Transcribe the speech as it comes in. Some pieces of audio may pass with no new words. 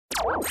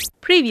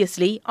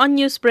Previously on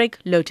Newsbreak,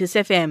 Lotus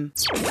FM.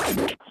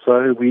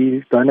 So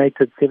we've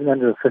donated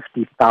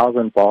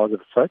 750,000 bars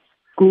of soaps.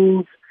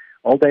 Schools,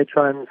 old age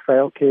homes,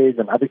 frail cares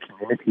and other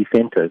community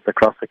centres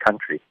across the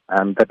country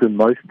that were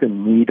most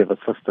in need of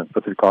assistance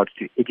with regards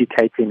to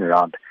educating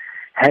around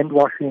hand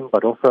washing,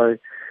 but also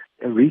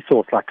a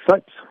resource like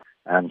soaps,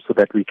 so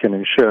that we can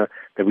ensure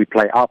that we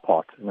play our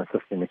part in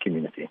assisting the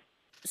community.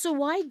 So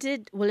why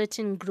did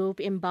Willerton Group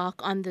embark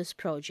on this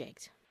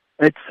project?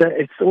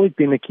 It's always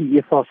been a key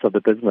ethos of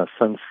the business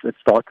since it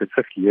started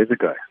 50 years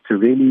ago, to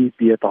really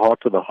be at the heart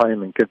of the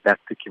home and give back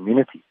to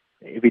community,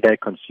 everyday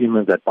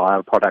consumers that buy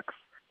our products.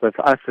 So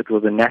for us, it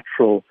was a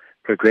natural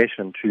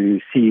progression to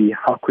see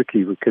how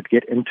quickly we could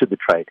get into the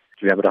trade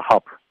to be able to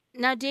help.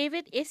 Now,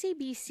 David,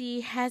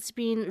 SABC has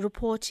been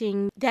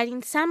reporting that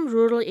in some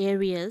rural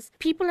areas,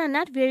 people are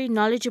not very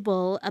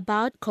knowledgeable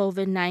about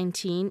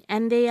COVID-19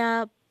 and they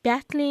are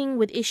battling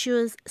with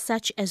issues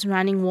such as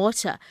running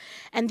water.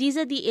 And these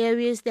are the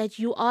areas that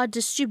you are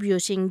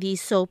distributing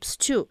these soaps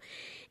to.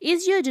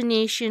 Is your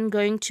donation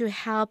going to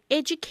help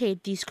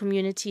educate these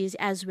communities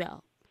as well?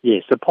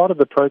 Yes, so part of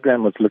the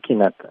program was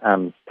looking at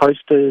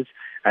posters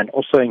and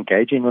also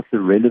engaging with the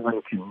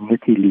relevant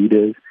community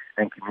leaders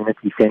and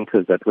community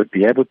centres that would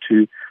be able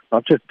to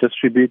not just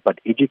distribute but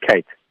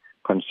educate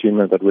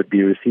consumers that would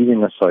be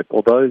receiving the soap,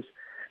 or those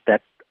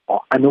that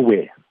are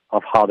unaware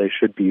of how they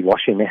should be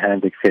washing their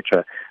hands,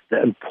 etc.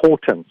 The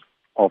importance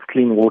of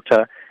clean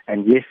water.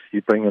 And yes,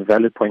 you bring a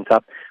valid point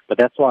up, but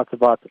that's why it's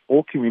about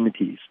all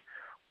communities,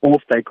 all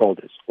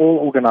stakeholders, all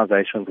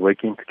organizations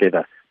working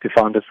together to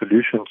find a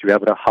solution to be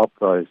able to help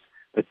those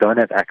that don't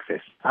have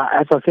access.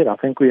 As I said, I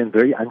think we're in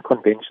very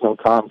unconventional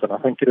times, and I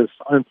think it is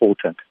so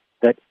important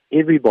that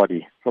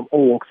everybody from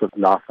all walks of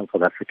life in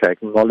South Africa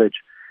acknowledge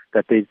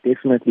that there's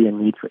definitely a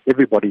need for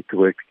everybody to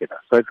work together.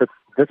 So if it's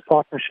this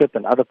partnership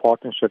and other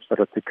partnerships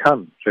that are to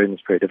come during this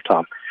period of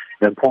time,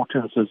 the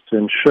importance is to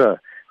ensure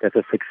that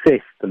the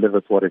success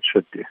delivers what it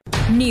should do.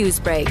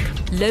 Newsbreak,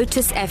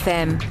 Lotus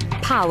FM,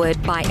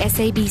 powered by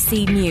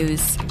SABC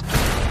News.